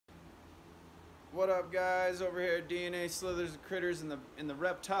What up, guys? Over here at DNA Slithers and Critters in the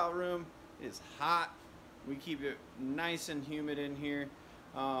reptile room. It's hot. We keep it nice and humid in here.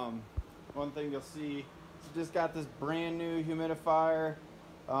 One thing you'll see, just got this brand new humidifier.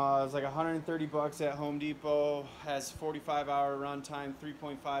 It's like 130 bucks at Home Depot. Has 45-hour runtime,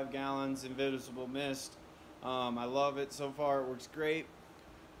 3.5 gallons, invisible mist. I love it so far. It works great.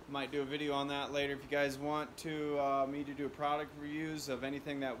 Might do a video on that later. If you guys want to me to do a product reviews of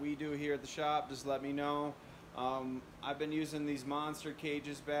anything that we do here at the shop, just let me know. I've been using these monster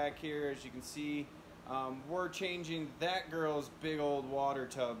cages back here, as you can see. We're changing that girl's big old water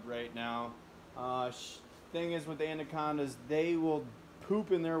tub right now. Thing is with the anacondas, they will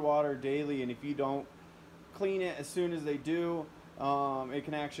poop in their water daily, and if you don't clean it as soon as they do, it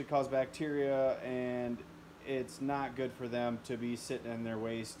can actually cause bacteria, and it's not good for them to be sitting in their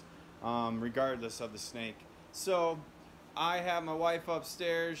waste, regardless of the snake. So I have my wife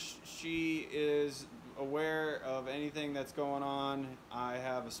upstairs. She is aware of anything that's going on. I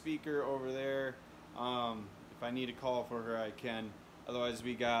have a speaker over there. If I need to call for her, I can. Otherwise,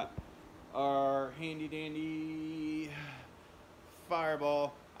 we got our handy dandy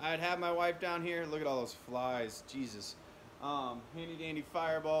fireball. I'd have my wife down here. Look at all those flies, Jesus. Handy dandy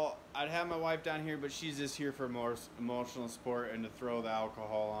fireball. I'd have my wife down here, but she's just here for more emotional support and to throw the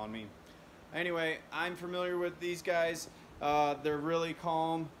alcohol on me. Anyway, I'm familiar with these guys. They're really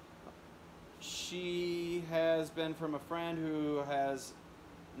calm. She has been from a friend who has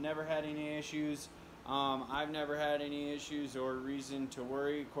never had any issues. I've never had any issues or reason to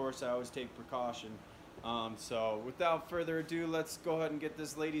worry. Of course, I always take precaution. So without further ado, let's go ahead and get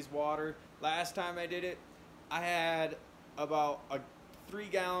this lady's water. Last time I did it, I had about 3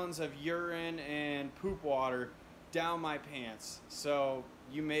 gallons of urine and poop water down my pants. So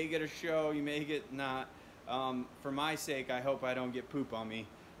you may get a show, you may get not. For my sake, I hope I don't get poop on me.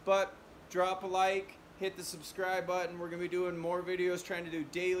 But drop a like, hit the subscribe button. We're gonna be doing more videos, trying to do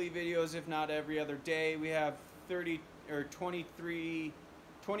daily videos, if not every other day. We have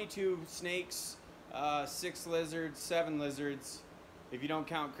 22 snakes, 6 lizards, 7 lizards, if you don't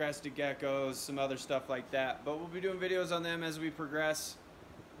count crested geckos, some other stuff like that. But we'll be doing videos on them as we progress.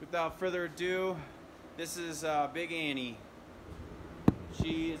 Without further ado, this is Big Annie.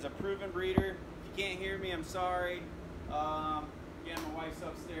 She is a proven breeder. If you can't hear me, I'm sorry. Again, my wife's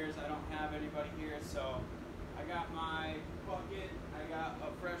upstairs. I don't have anybody here, so I got my bucket. I got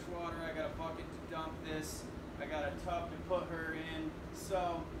a fresh water. I got a bucket to dump this. I got a tub to put her in.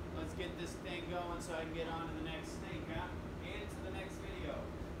 So let's get this thing going so I can get on to the next snake, huh? And to the next video.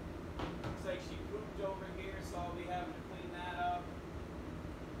 Looks like she pooped over here, so I'll be having to clean that up.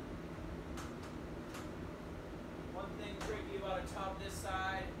 One thing tricky about a tub this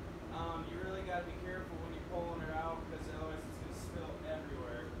side, you really got to be careful when you're pulling her out, because otherwise it's going to spill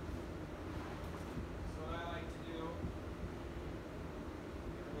everywhere. So what I like to do,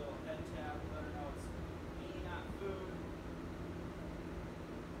 give her a little head tap, let her know it's me, not food.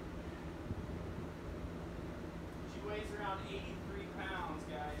 She weighs around 83 pounds,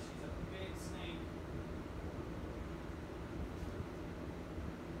 guys. She's a big snake.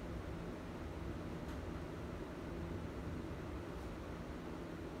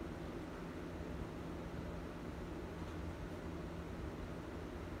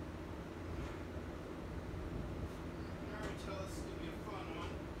 So this is going to be a fun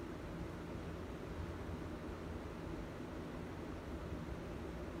one.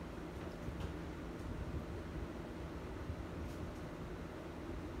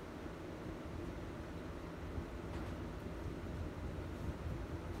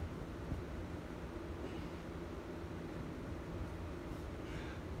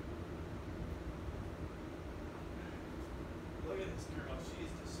 Look at this girl,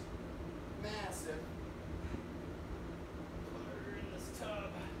 she's just massive. Put her in this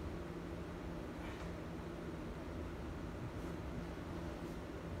tub.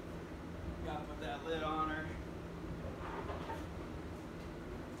 Gotta put that lid on her.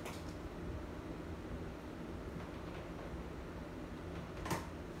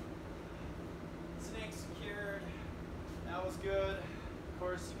 Snake secured. That was good. Of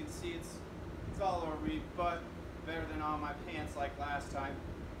course, you can see it's all over me, but better than on my pants like last time.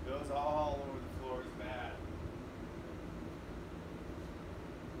 It was all over the floor. It's bad.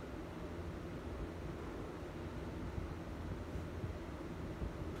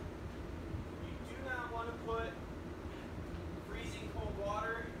 You do not want to put freezing cold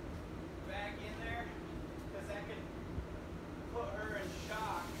water back in there, because that could put her in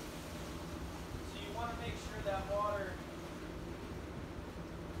shock. So you want to make sure that water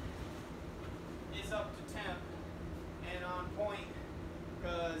is up to temp and on point,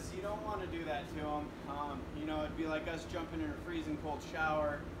 because because you don't want to do that to them. You know, it'd be like us jumping in a freezing cold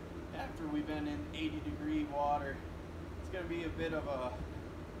shower after we've been in 80-degree water. It's going to be a bit of a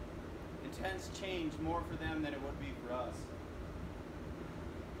intense change, more for them than it would be for us.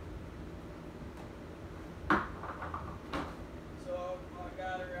 So I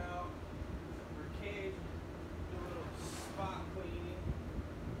got her out, her cage, do a little spot cleaning.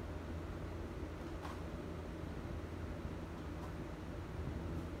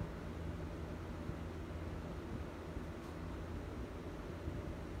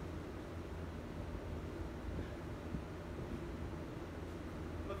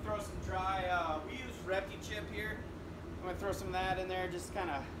 Throw some dry, we use Repti-Chip here. I'm going to throw some of that in there, just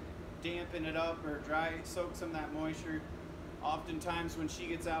kind of dampen it up or soak some of that moisture. Oftentimes when she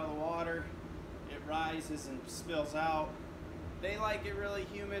gets out of the water, it rises and spills out. They like it really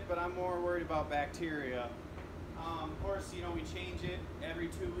humid, but I'm more worried about bacteria. Of course, you know, we change it every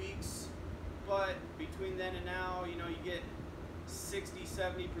 2 weeks, but between then and now, you know, you get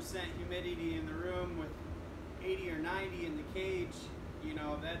 60-70% humidity in the room with 80 or 90 in the cage. You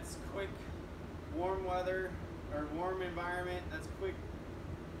know, that's quick warm weather or warm environment. That's quick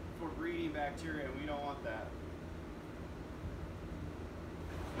for breeding bacteria, and we don't want that.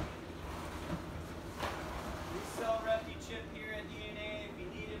 We sell Repti-Chip here at DNA. If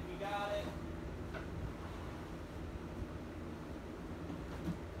you need it, we got it.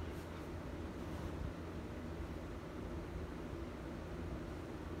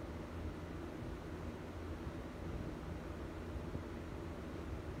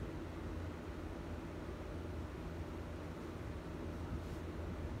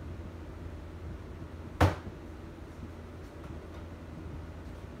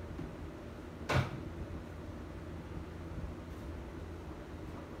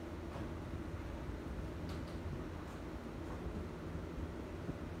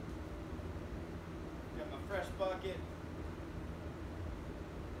 Fresh bucket.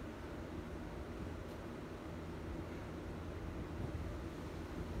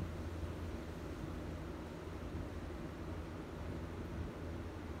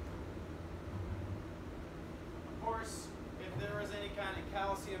 Of course, if there was any kind of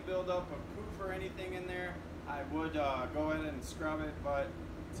calcium buildup or poop or anything in there, I would go ahead and scrub it, but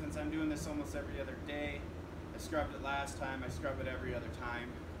since I'm doing this almost every other day, I scrubbed it last time, I scrub it every other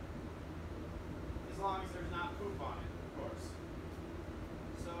time. As long as there's not poop on it, of course.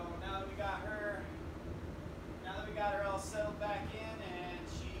 So now that we got her all settled back in and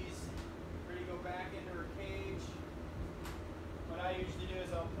she's ready to go back into her cage, what I usually do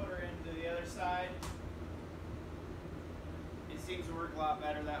is I'll put her into the other side. It seems to work a lot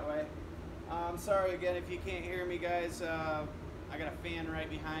better that way. I'm sorry again if you can't hear me, guys. I got a fan right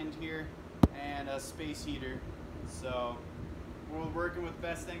behind here and a space heater. So we're working with the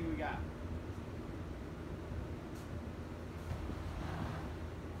best thing we got.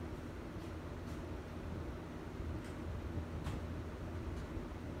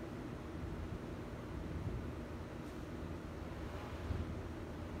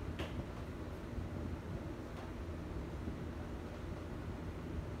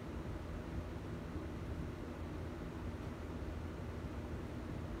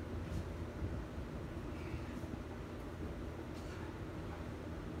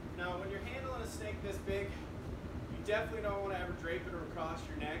 Now, when you're handling a snake this big, you definitely don't want to ever drape it across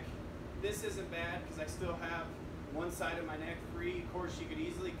your neck. This isn't bad because I still have one side of my neck free. Of course, she could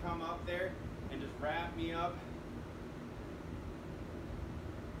easily come up there and just wrap me up.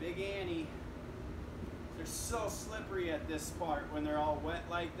 Big Annie, they're so slippery at this part when they're all wet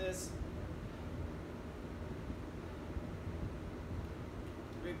like this.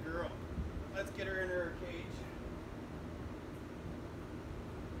 Big girl. Let's get her into her cage.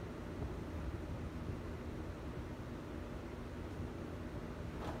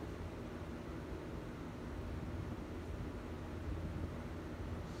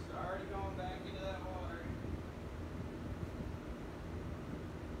 Going back into that water.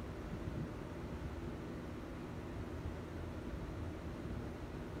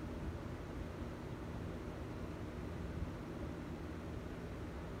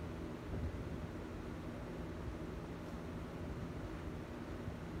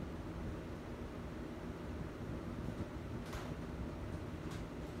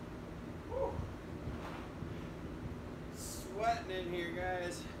 Whew. Sweating in here,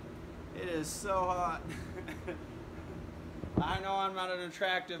 guys. It is so hot. I know I'm not an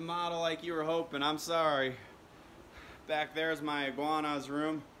attractive model like you were hoping. I'm sorry. Back there's my iguana's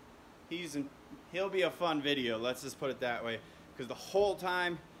room. He'll be a fun video, let's just put it that way. Because the whole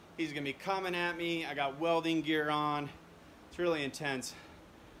time he's gonna be coming at me. I got welding gear on. It's really intense.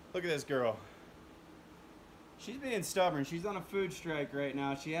 Look at this girl. She's being stubborn. She's on a food strike right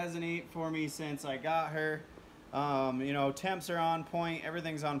now. She hasn't ate for me since I got her. You know, temps are on point.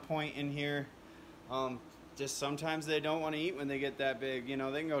 Everything's on point in here. Just sometimes they don't want to eat when they get that big. You know,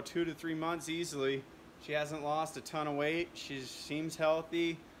 they can go 2 to 3 months easily. She hasn't lost a ton of weight. She seems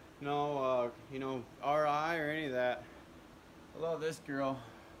healthy. No, you know, RI or any of that. I love this girl.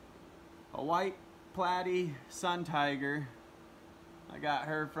 A white platy sun tiger. I got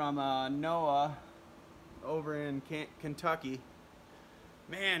her from Noah over in Kentucky.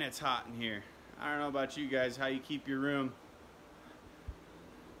 Man, it's hot in here. I don't know about you guys, how you keep your room.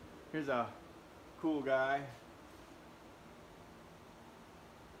 Here's a cool guy.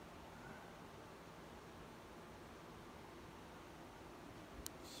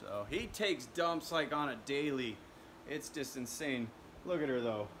 So he takes dumps like on a daily. It's just insane. Look at her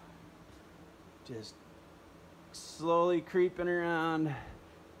though. Just slowly creeping around.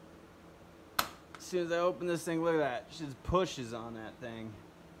 As soon as I open this thing, look at that. She just pushes on that thing.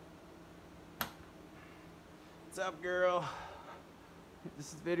 What's up, girl?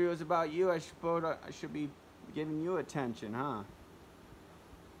 This video is about you. I should be giving you attention, huh?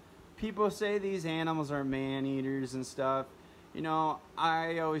 People say these animals are man-eaters and stuff. You know,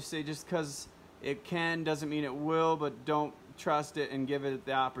 I always say just because it can doesn't mean it will, but don't trust it and give it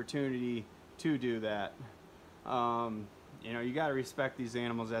the opportunity to do that. You know, you got to respect these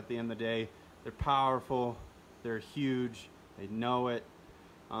animals at the end of the day. They're powerful, they're huge, they know it.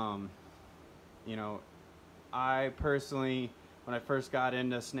 You know, I personally, when I first got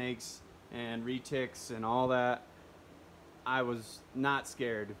into snakes and retics and all that, I was not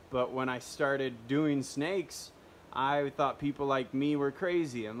scared. But when I started doing snakes, I thought people like me were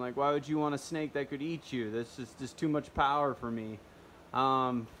crazy. I'm like, why would you want a snake that could eat you? That's just too much power for me.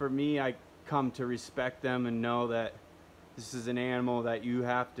 For me, I come to respect them and know that this is an animal that you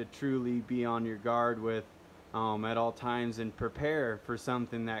have to truly be on your guard with at all times and prepare for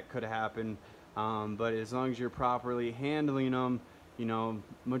something that could happen. But as long as you're properly handling them, you know,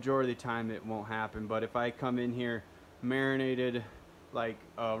 majority of the time it won't happen. But if I come in here marinated like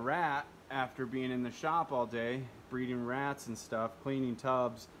a rat after being in the shop all day, breeding rats and stuff, cleaning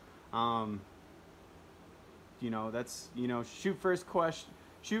tubs, you know, that's, you know, shoot first,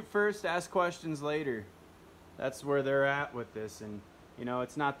 ask questions later. That's where they're at with this. And you know,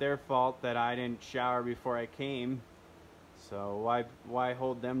 it's not their fault that I didn't shower before I came, so why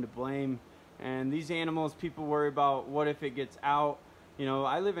hold them to blame? And these animals, people worry about what if it gets out. You know,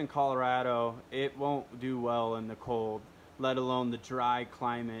 I live in Colorado. It won't do well in the cold, let alone the dry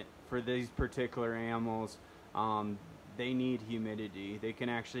climate for these particular animals. They need humidity. They can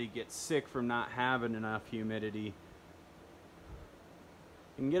actually get sick from not having enough humidity.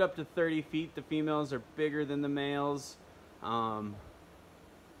 You can get up to 30 feet. The females are bigger than the males. I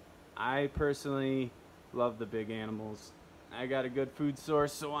personally love the big animals. I got a good food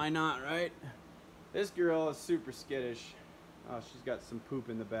source, so why not, right? This girl is super skittish. Oh, she's got some poop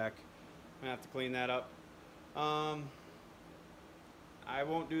in the back. I'm gonna have to clean that up. I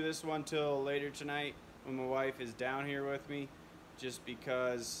won't do this one till later tonight when my wife is down here with me, just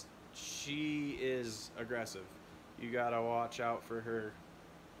because she is aggressive. You gotta watch out for her.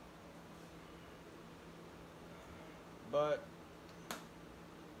 But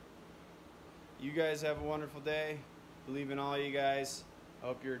you guys have a wonderful day. Believe in all you guys. I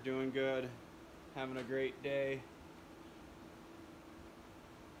hope you're doing good, having a great day.